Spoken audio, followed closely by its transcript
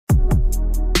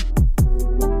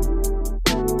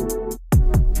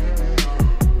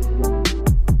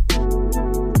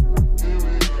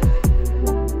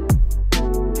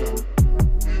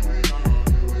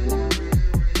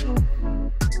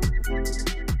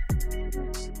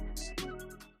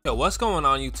Yo, what's going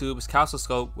on YouTube? It's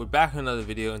Scope. We're back with another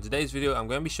video. In today's video, I'm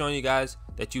going to be showing you guys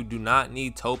that you do not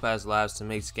need Topaz Labs to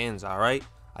make skins, alright?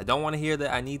 I don't want to hear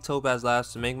that I need Topaz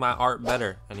Labs to make my art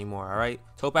better anymore, alright?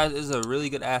 Topaz is a really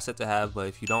good asset to have, but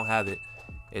if you don't have it,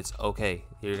 it's okay.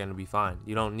 You're going to be fine.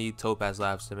 You don't need Topaz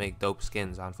Labs to make dope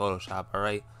skins on Photoshop,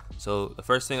 alright? So the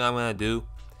first thing I'm going to do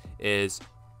is,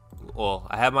 well,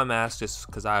 I have my mask just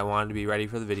because I wanted to be ready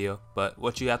for the video, but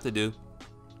what you have to do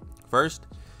first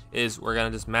is we're gonna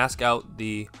just mask out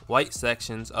the white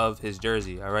sections of his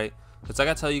jersey, alright? Because like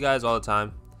I tell you guys all the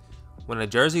time, when a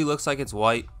jersey looks like it's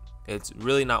white, it's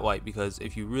really not white, because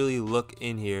if you really look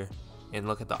in here and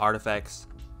look at the artifacts,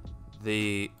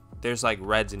 there's like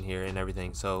reds in here and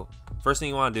everything. So first thing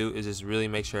you want to do is just really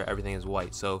make sure everything is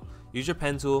white. So use your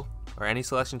pen tool or any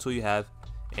selection tool you have,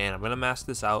 and I'm gonna mask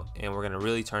this out, and we're gonna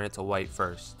really turn it to white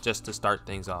first, just to start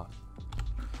things off.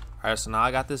 Alright, so now I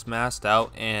got this masked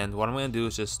out, and what I'm going to do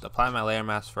is just apply my layer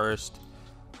mask first.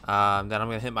 Then I'm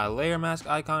going to hit my layer mask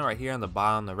icon right here on the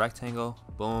bottom, the rectangle.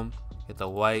 Boom. Hit the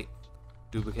white.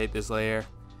 Duplicate this layer.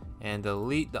 And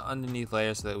delete the underneath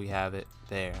layer so that we have it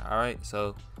there. Alright,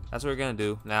 so that's what we're going to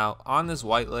do. Now, on this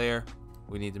white layer,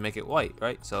 we need to make it white,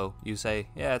 right? So you say,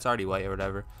 yeah, it's already white or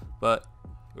whatever. But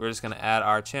we're just going to add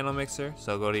our channel mixer.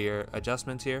 So go to your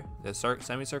adjustments here, the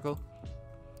semicircle.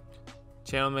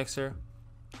 Channel mixer.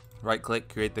 Right click,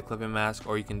 create the clipping mask,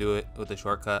 or you can do it with the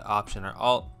shortcut Option or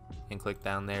Alt and click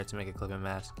down there to make a clipping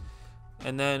mask.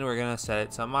 And then we're gonna set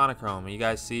it to monochrome, and you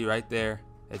guys see right there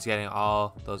it's getting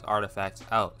all those artifacts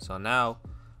out. So now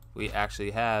we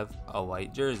actually have a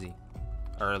white jersey,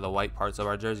 or the white parts of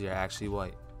our jersey are actually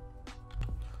white.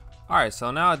 Alright,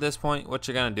 so now at this point what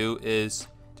you're gonna do is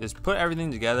just put everything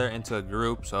together into a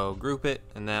group. So group it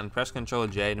and then press Ctrl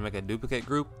J to make a duplicate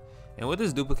group. And with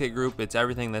this duplicate group, it's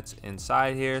everything that's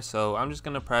inside here. So I'm just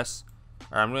gonna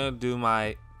I'm gonna do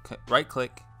my right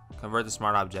click, convert to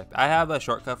smart object. I have a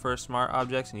shortcut for smart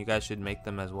objects, and you guys should make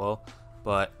them as well.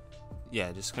 But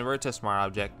yeah, just convert to smart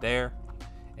object there.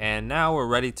 And now we're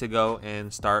ready to go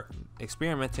and start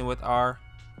experimenting with our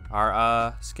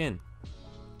skin.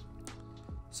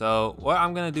 So what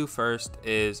I'm gonna do first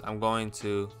is I'm going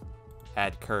to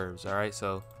add curves. All right,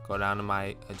 so go down to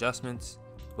my adjustments.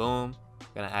 Boom.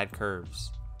 Gonna add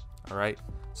curves. Alright,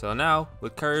 so now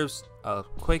with curves, a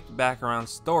quick background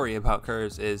story about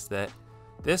curves is that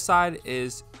this side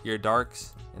is your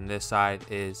darks and this side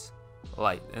is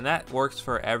light, and that works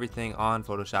for everything on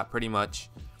Photoshop pretty much,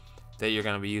 that you're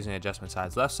gonna be using adjustment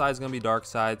sides. Left side is gonna be dark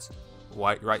sides,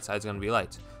 right side is gonna be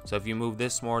lights. So if you move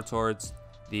this more towards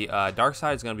the dark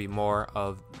side, is gonna be more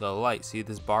of the light. See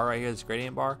this bar right here, this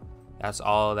gradient bar? That's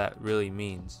all that really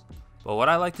means. But what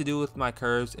I like to do with my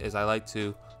curves is I like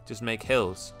to just make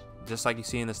hills, just like you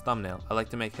see in this thumbnail. I like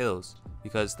to make hills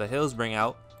because the hills bring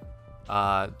out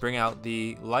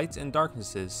the lights and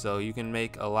darknesses, so you can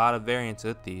make a lot of variants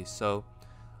with these. So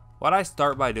what I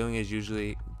start by doing is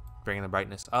usually bringing the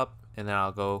brightness up, and then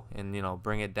I'll go and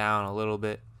bring it down a little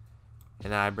bit,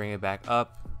 and then I bring it back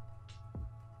up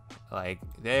like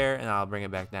there, and I'll bring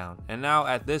it back down. And now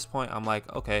at this point I'm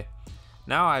like, okay,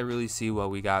 now I really see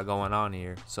what we got going on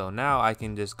here. So now I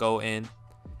can just go in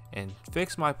and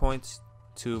fix my points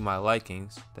to my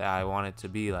likings that I want it to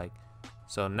be like.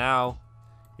 So now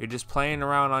you're just playing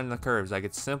around on the curves. Like,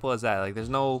 it's simple as that. Like, there's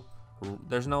no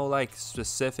like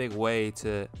specific way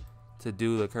to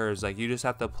do the curves. Like, you just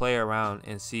have to play around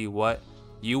and see what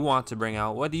you want to bring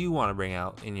out. What do you want to bring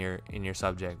out in your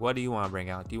subject? What do you want to bring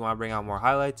out? Do you want to bring out more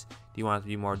highlights? Do you want it to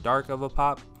be more dark of a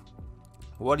pop?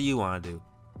 What do you want to do?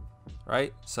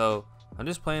 Right? So I'm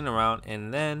just playing around,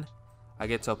 and then I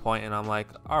get to a point and I'm like,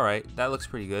 alright, that looks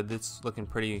pretty good. It's looking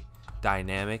pretty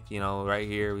dynamic. Right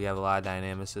here we have a lot of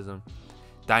dynamicism.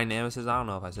 I don't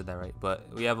know if I said that right,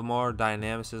 but we have more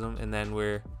dynamicism, and then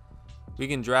we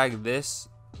can drag this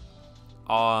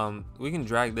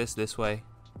this way,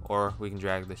 or we can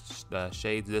drag the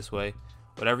shades this way,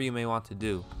 whatever you may want to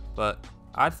do. But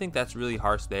I think that's really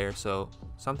harsh there, so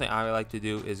something I like to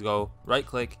do is go right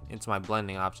click into my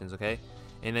blending options, okay?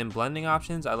 And in blending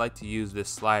options, I like to use this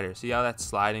slider. See how that's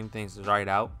sliding things right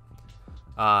out?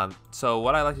 So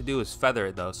what I like to do is feather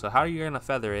it though. So how you're gonna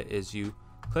feather it is you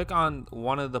click on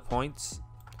one of the points.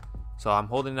 So I'm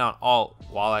holding down Alt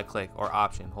while I click, or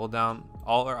Option. Hold down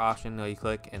Alt or Option while you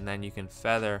click, and then you can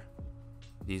feather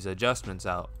these adjustments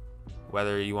out.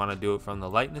 Whether you want to do it from the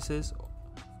lightnesses,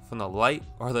 from the light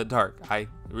or the dark. I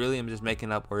really am just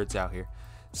making up words out here.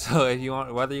 So if you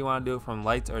want, whether you want to do it from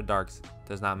lights or darks,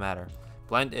 does not matter.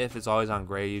 Blend if is always on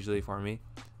gray usually for me,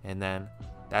 and then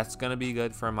that's gonna be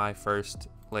good for my first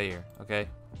layer. Okay,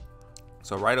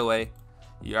 so right away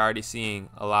you're already seeing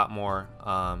a lot more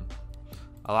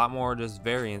a lot more just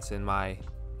variance in my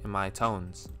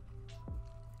tones.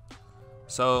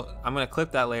 So I'm gonna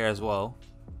clip that layer as well.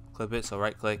 Clip it, so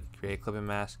right click, create clipping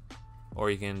mask, or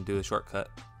you can do the shortcut.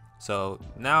 So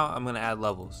now I'm gonna add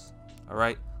levels.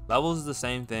 Alright, levels is the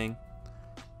same thing,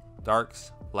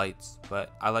 darks, lights,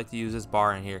 but I like to use this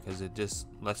bar in here because it just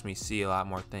lets me see a lot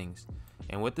more things.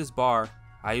 And with this bar,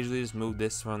 I usually just move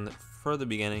this from the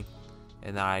beginning,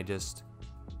 and then I just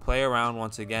play around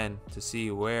once again to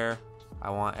see where I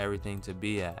want everything to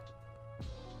be at.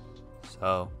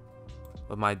 So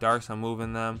with my darks, I'm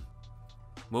moving them.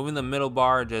 Moving the middle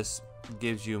bar just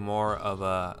gives you more of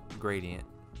a gradient.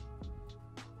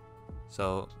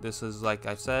 So this is, like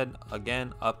I said,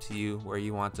 again, up to you where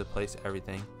you want to place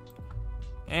everything.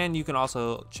 And you can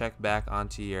also check back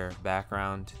onto your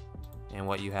background and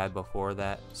what you had before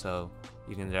that, so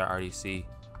you can already see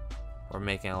we're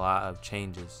making a lot of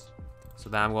changes. So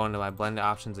then I'm going to my blended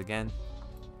options again,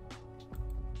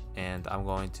 and I'm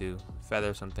going to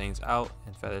feather some things out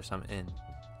and feather some in,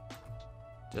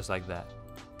 just like that.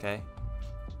 Okay,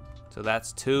 so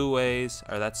that's two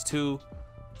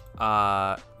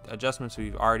adjustments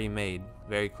we've already made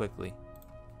very quickly.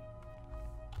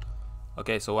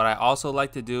 Okay, so what I also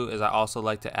like to do is I also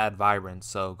like to add vibrance.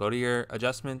 So go to your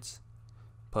adjustments,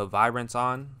 put vibrance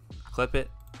on, clip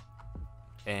it,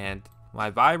 and my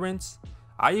vibrance,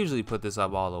 I usually put this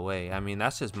up all the way. I mean,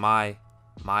 that's just my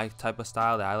type of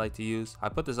style that I like to use. I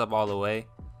put this up all the way,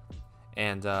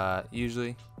 and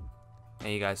usually,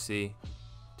 and you guys see,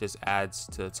 just adds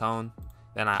to the tone.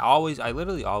 Then I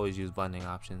literally always use blending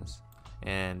options,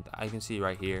 and I can see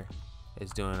right here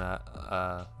it's doing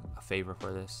a favor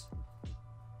for this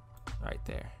right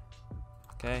there.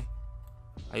 Okay,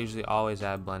 I usually always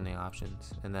add blending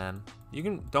options, and then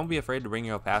don't be afraid to bring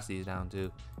your opacities down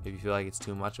too. If you feel like it's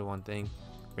too much of one thing,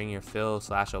 bring your fill /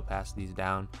 opacities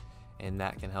down, and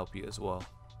that can help you as well.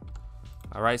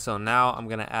 Alright, so now I'm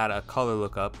gonna add a color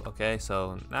lookup. Okay,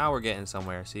 so now we're getting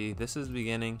somewhere. See, this is the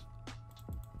beginning,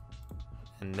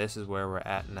 and this is where we're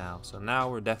at now. So now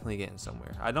we're definitely getting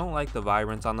somewhere. I don't like the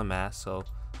vibrance on the mask, so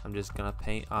I'm just gonna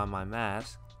paint on my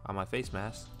mask, on my face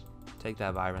mask, take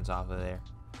that vibrance off of there.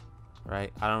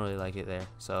 Right, I don't really like it there,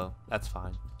 so that's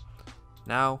fine.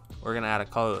 Now we're gonna add a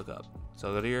color lookup.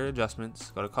 So go to your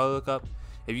adjustments, go to color lookup.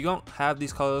 If you don't have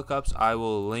these color lookups, I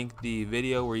will link the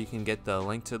video where you can get the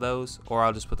link to those, or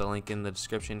I'll just put the link in the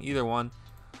description, either one.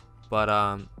 But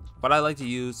what I like to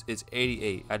use is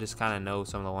 88. I just kind of know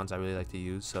some of the ones I really like to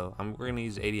use, so we're gonna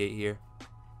use 88 here.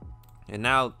 And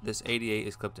now this 88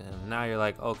 is clipped to him. Now you're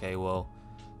like, okay, well,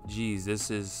 geez,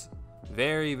 this is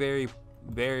very, very,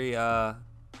 very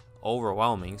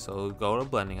overwhelming. So go to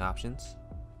blending options,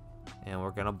 and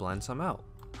we're gonna blend some out.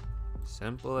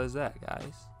 Simple as that,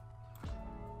 guys.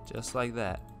 Just like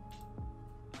that.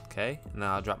 Okay,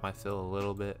 now I'll drop my fill a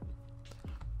little bit,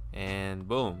 and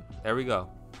boom, there we go.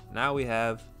 Now we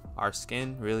have our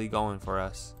skin really going for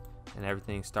us, and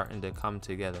everything's starting to come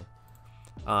together.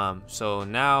 So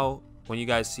now when you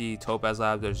guys see Topaz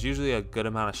Labs, there's usually a good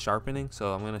amount of sharpening,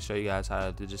 so I'm going to show you guys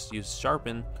how to just use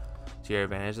sharpen to your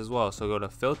advantage as well. So go to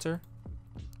filter,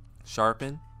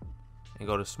 sharpen, and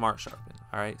go to smart sharpen.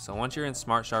 Alright, so once you're in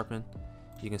smart sharpen,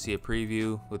 you can see a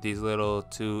preview with these little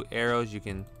two arrows. You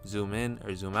can zoom in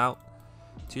or zoom out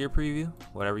to your preview,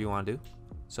 whatever you want to do.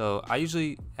 So I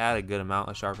usually add a good amount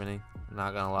of sharpening, I'm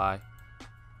not gonna lie.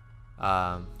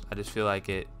 I just feel like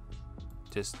it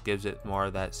just gives it more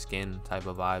of that skin type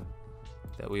of vibe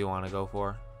that we want to go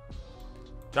for.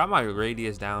 Drop my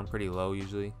radius down pretty low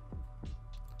usually,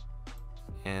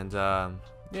 and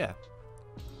yeah,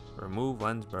 remove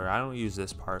lens blur. I don't use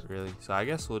this part really, so I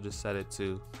guess we'll just set it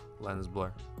to lens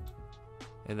blur.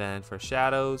 And then for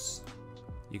shadows,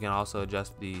 you can also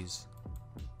adjust these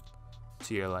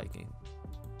to your liking.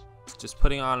 It's just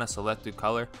putting on a selected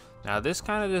color. Now this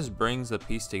kind of just brings the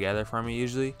piece together for me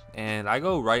usually, and I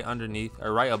go right underneath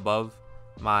or right above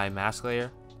my mask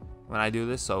layer when I do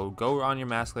this. So go on your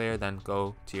mask layer, then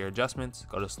go to your adjustments,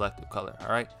 go to selective color.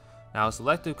 Alright, now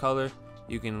selective color,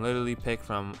 you can literally pick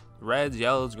from reds,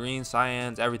 yellows, greens,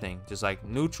 cyans, everything. Just like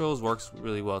neutrals works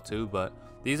really well too, but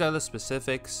these are the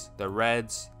specifics. The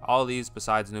reds, all these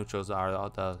besides neutrals are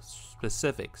all the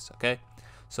specifics. Okay,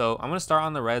 so I'm gonna start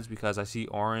on the reds because I see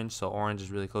orange, so orange is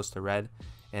really close to red.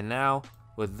 And now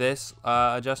with this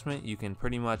adjustment, you can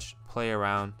pretty much play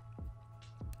around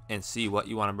and see what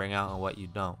you want to bring out and what you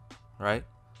don't, right?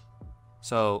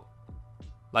 So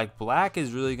like black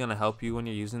is really gonna help you when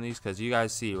you're using these, because you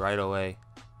guys see right away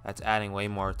that's adding way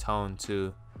more tone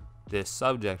to this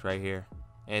subject right here.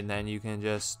 And then you can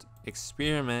just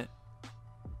experiment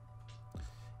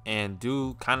and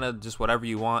do kind of just whatever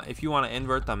you want. If you want to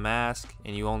invert the mask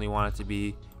and you only want it to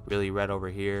be really red over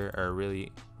here or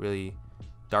really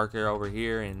darker over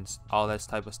here and all that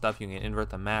type of stuff, you can invert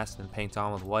the mask and paint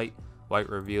on with white. White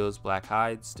reveals, black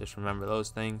hides. Just remember those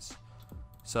things.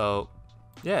 So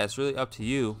yeah, it's really up to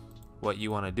you what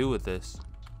you want to do with this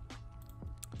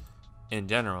in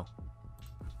general.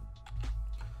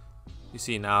 You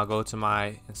see, now I'll go to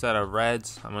my, instead of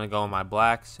reds, I'm going to go in my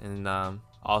blacks and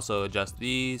also adjust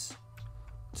these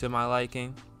to my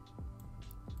liking.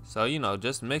 So, you know,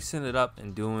 just mixing it up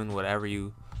and doing whatever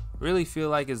you really feel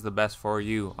like is the best for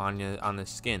you on the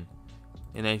skin.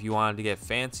 And then if you wanted to get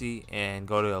fancy and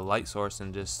go to a light source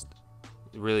and just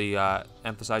really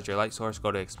emphasize your light source,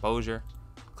 go to exposure,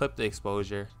 clip the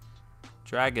exposure,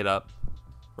 drag it up,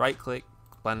 right click,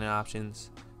 blending options,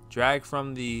 drag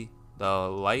from the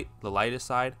lightest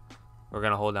side. We're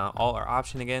gonna hold down Alt or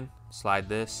Option again, slide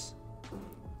this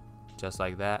just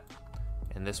like that,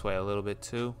 and this way a little bit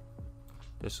too,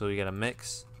 just so we get a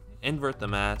mix. Invert the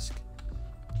mask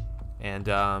and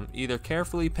either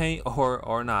carefully paint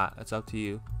or not, it's up to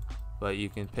you, but you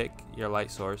can pick your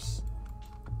light source,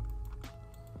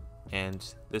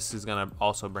 and this is gonna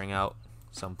also bring out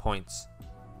some points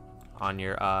on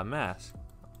your mask.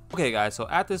 Okay guys, so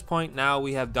at this point now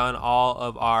we have done all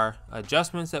of our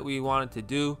adjustments that we wanted to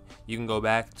do. You can go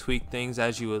back, tweak things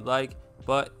as you would like,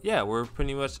 but yeah, we're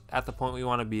pretty much at the point we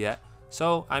want to be at.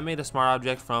 So I made a smart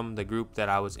object from the group that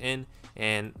I was in,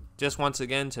 and just once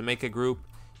again, to make a group,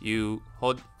 you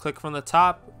click from the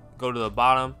top, go to the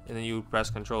bottom, and then you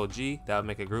press Ctrl G. That would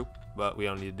make a group, but we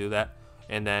don't need to do that.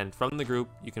 And then from the group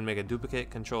you can make a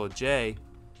duplicate, Ctrl J.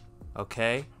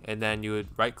 Okay, and then you would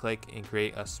right click and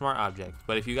create a smart object.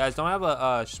 But if you guys don't have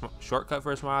a shortcut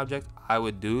for a smart object, I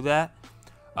would do that.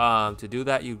 To do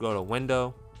that, you go to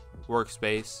Window,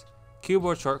 Workspace,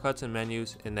 Keyboard Shortcuts and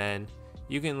Menus, and then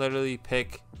you can literally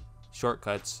pick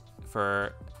shortcuts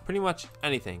for pretty much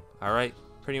anything. All right,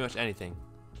 pretty much anything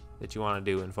that you want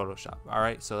to do in Photoshop. All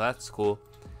right, so that's cool.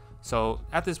 So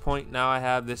at this point now I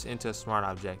have this into a smart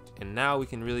object, and now we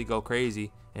can really go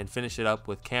crazy and finish it up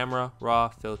with camera raw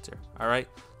filter. All right,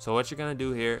 so what you're gonna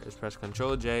do here is press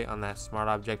Ctrl J on that smart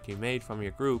object you made from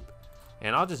your group,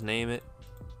 and I'll just name it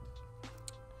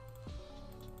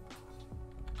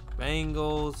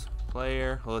Bengals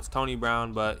player. Well, it's Tony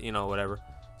Brown, but you know, whatever.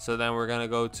 So then we're gonna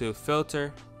go to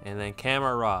filter and then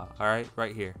camera raw. All right,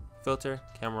 right here, filter,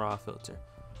 camera raw filter.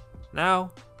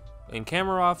 Now in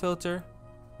camera raw filter,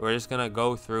 we're just gonna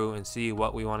go through and see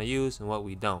what we want to use and what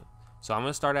we don't. So I'm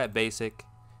gonna start at basic,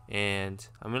 and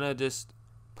I'm gonna just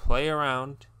play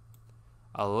around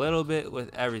a little bit with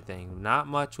everything, not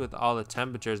much with all the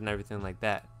temperatures and everything like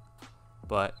that,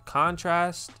 but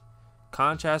contrast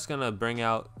gonna bring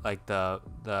out like the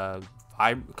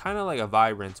kind of like a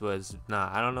vibrance, was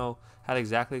not, I don't know how to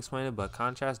exactly explain it, but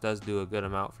contrast does do a good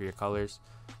amount for your colors.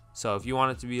 So if you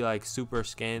want it to be like super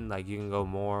skin, like you can go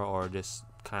more, or just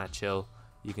kind of chill,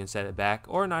 you can set it back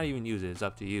or not even use it, it's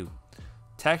up to you.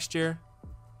 Texture,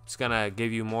 it's gonna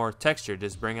give you more texture,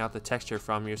 just bring out the texture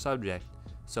from your subject.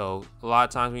 So a lot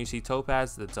of times when you see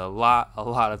Topaz, it's a lot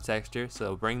of texture,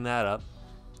 so bring that up.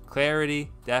 Clarity,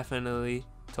 definitely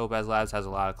Topaz Labs has a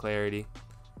lot of clarity.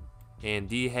 And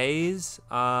dehaze,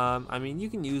 I mean, you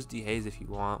can use dehaze if you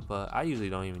want, but I usually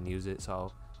don't even use it,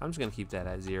 so I'm just gonna keep that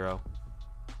at 0.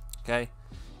 Okay,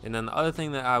 and then the other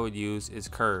thing that I would use is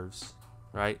curves,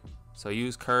 right? So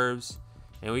use curves,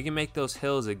 and we can make those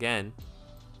hills again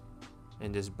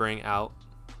and just bring out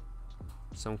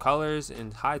some colors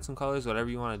and hide some colors, whatever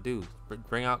you want to do.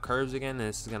 Bring out curves again, and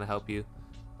this is going to help you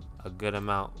a good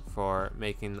amount for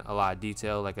making a lot of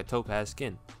detail like a Topaz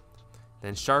skin.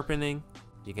 Then sharpening,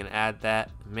 you can add that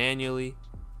manually,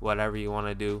 whatever you want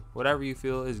to do, whatever you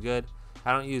feel is good.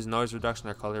 I don't use noise reduction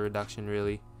or color reduction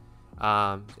really.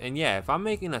 And yeah, if I'm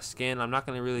making a skin, I'm not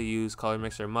going to really use color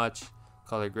mixer much.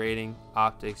 Color grading,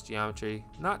 optics, geometry,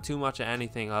 not too much of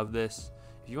anything of this.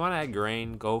 If you want to add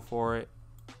grain, go for it,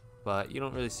 but you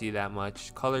don't really see that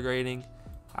much. Color grading,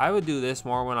 I would do this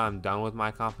more when I'm done with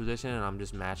my composition and I'm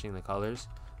just matching the colors,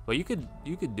 but you could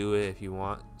do it if you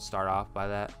want, start off by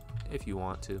that if you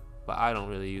want to, but I don't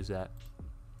really use that.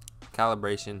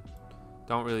 Calibration,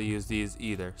 don't really use these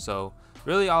either. So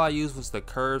really all I used was the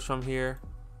curves from here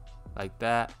like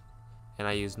that, and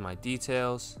I used my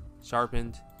details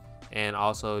sharpened, and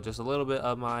also just a little bit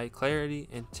of my clarity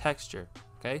and texture.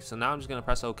 Okay, so now I'm just gonna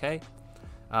press OK.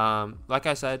 Like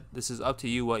I said, this is up to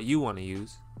you what you want to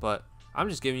use, but I'm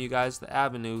just giving you guys the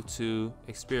avenue to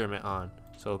experiment on.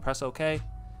 So press OK,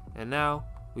 and now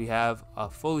we have a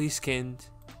fully skinned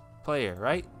player,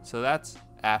 right? So that's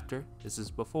after, this is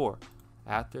before.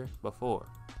 after, before.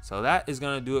 So that is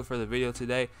gonna do it for the video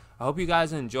today. I hope you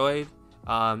guys enjoyed.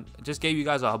 Just gave you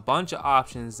guys a bunch of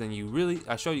options, and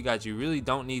I showed you guys you really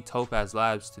don't need Topaz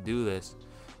Labs to do this.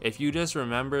 If you just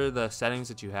remember the settings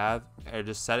that you have, or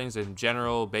just settings in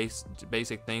general,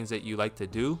 basic things that you like to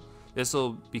do, this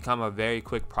will become a very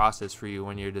quick process for you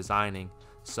when you're designing.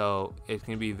 So it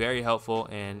can be very helpful,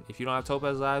 and if you don't have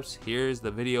Topaz Labs, here's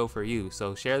the video for you.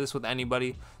 So share this with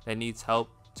anybody that needs help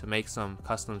to make some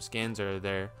custom skins, or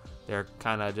they're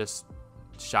kind of just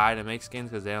shy to make skins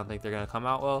because they don't think they're gonna come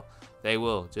out well. They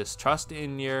will. Just trust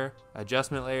in your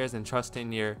adjustment layers and trust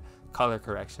in your color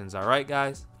corrections. All right,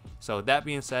 guys. So with that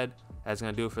being said, that's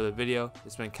gonna do it for the video.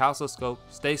 It's been Scope.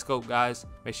 Stay scoped, guys.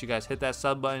 Make sure you guys hit that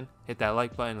sub button, hit that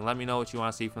like button, and let me know what you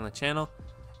want to see from the channel.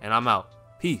 And I'm out.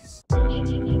 Peace.